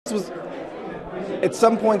This was, at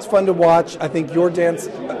some points, fun to watch. I think your dance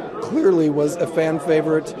clearly was a fan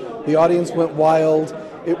favorite. The audience went wild.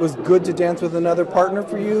 It was good to dance with another partner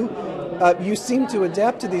for you. You seem to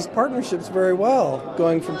adapt to these partnerships very well,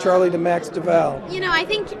 going from Charlie to Max to Val. You know, I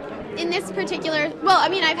think in this particular, well, I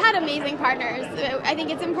mean, I've had amazing partners. I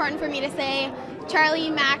think it's important for me to say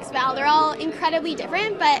Charlie, Max, Val, they're all incredibly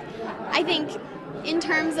different, but I think in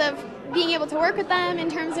terms of being able to work with them,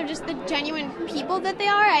 in terms of just the genuine people that they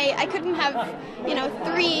are, I couldn't have, you know,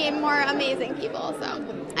 three more amazing people, so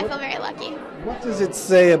I feel very lucky. What does it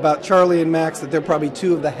say about Charlie and Max that they're probably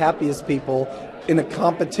two of the happiest people in a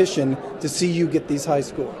competition to see you get these high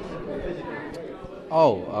scores?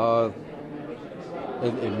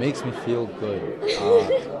 It makes me feel good.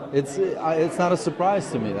 It's not a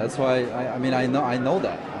surprise to me. That's why I know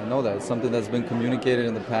that it's something that's been communicated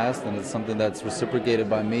in the past, and it's something that's reciprocated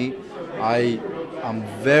by me. I'm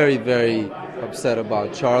very, very upset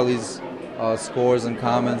about Charlie's scores and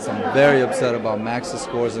comments. I'm very upset about Max's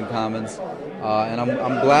scores and comments, and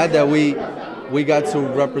I'm glad that we got to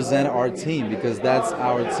represent our team, because that's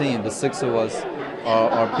our team. The six of us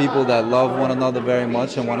are people that love one another very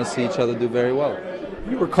much and want to see each other do very well.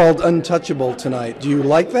 You were called untouchable tonight. Do you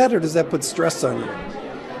like that, or does that put stress on you?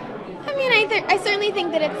 I mean, I certainly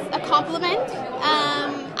think that it's a compliment.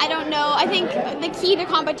 I don't know. I think the key to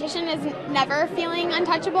competition is never feeling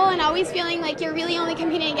untouchable and always feeling like you're really only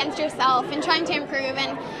competing against yourself and trying to improve.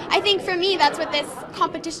 And I think for me, that's what this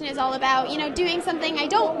competition is all about. You know, doing something I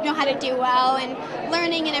don't know how to do well and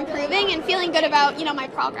learning and improving and feeling good about, you know, my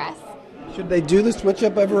progress. Should they do the switch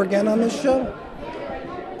up ever again on this show?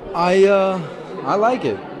 I like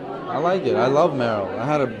it. I love Meryl. I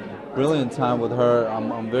had a brilliant time with her.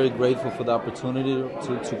 I'm very grateful for the opportunity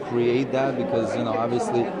to create that, because, you know,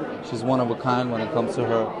 obviously she's one of a kind when it comes to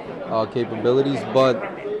her capabilities. But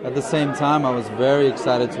at the same time, I was very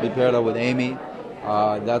excited to be paired up with Amy.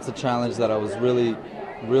 That's a challenge that I was really,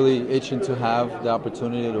 really itching to have the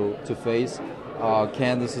opportunity to face.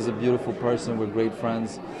 Candace is a beautiful person. We're great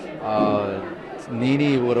friends.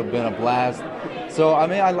 Nene would have been a blast. So, I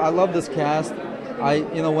mean, I love this cast.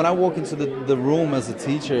 When I walk into the room as a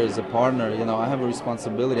teacher, as a partner, you know, I have a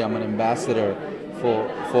responsibility. I'm an ambassador for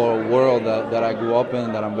a world that I grew up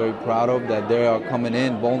in, that I'm very proud of, that they are coming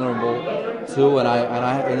in vulnerable to,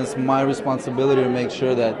 and it's my responsibility to make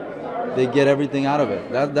sure that they get everything out of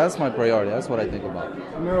it. That's my priority. That's what I think about.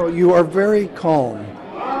 Meryl, you are very calm.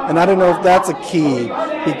 And I don't know if that's a key,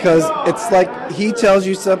 because it's like he tells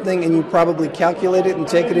you something and you probably calculate it and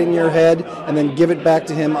take it in your head and then give it back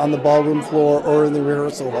to him on the ballroom floor or in the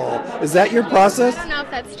rehearsal hall. Is that your process? I don't know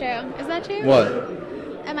if that's true. Is that true? What?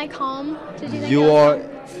 Am I calm? Did you think You are,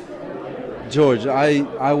 George.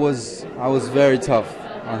 I was very tough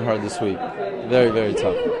on her this week. Very, very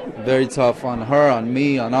tough. Very tough on her, on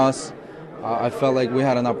me, on us. I felt like we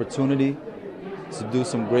had an opportunity to do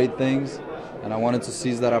some great things, and I wanted to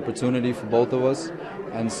seize that opportunity for both of us.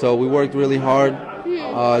 And so we worked really hard.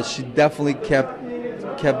 She definitely kept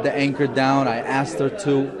the anchor down. I asked her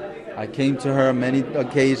to. I came to her many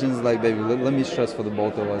occasions, like, baby, let me stress for the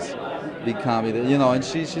both of us. Be calm, you know. And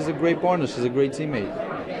she's a great partner. She's a great teammate.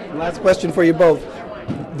 Last question for you both.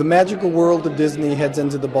 The magical world of Disney heads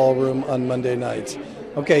into the ballroom on Monday night.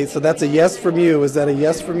 Okay, so that's a yes from you. Is that a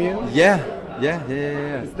yes from you? Yeah.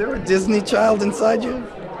 Is there a Disney child inside you?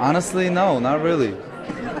 Honestly, no, not really.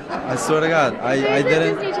 I swear to God, I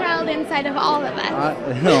didn't. There's a Disney child inside of all of us.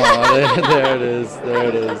 There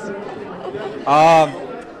it is.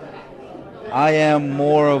 I am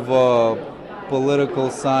more of a political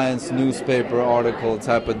science newspaper article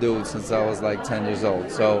type of dude since I was like 10 years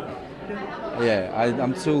old. So, yeah,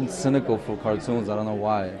 I'm too cynical for cartoons. I don't know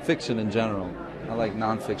why. Fiction in general. I like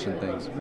non-fiction things.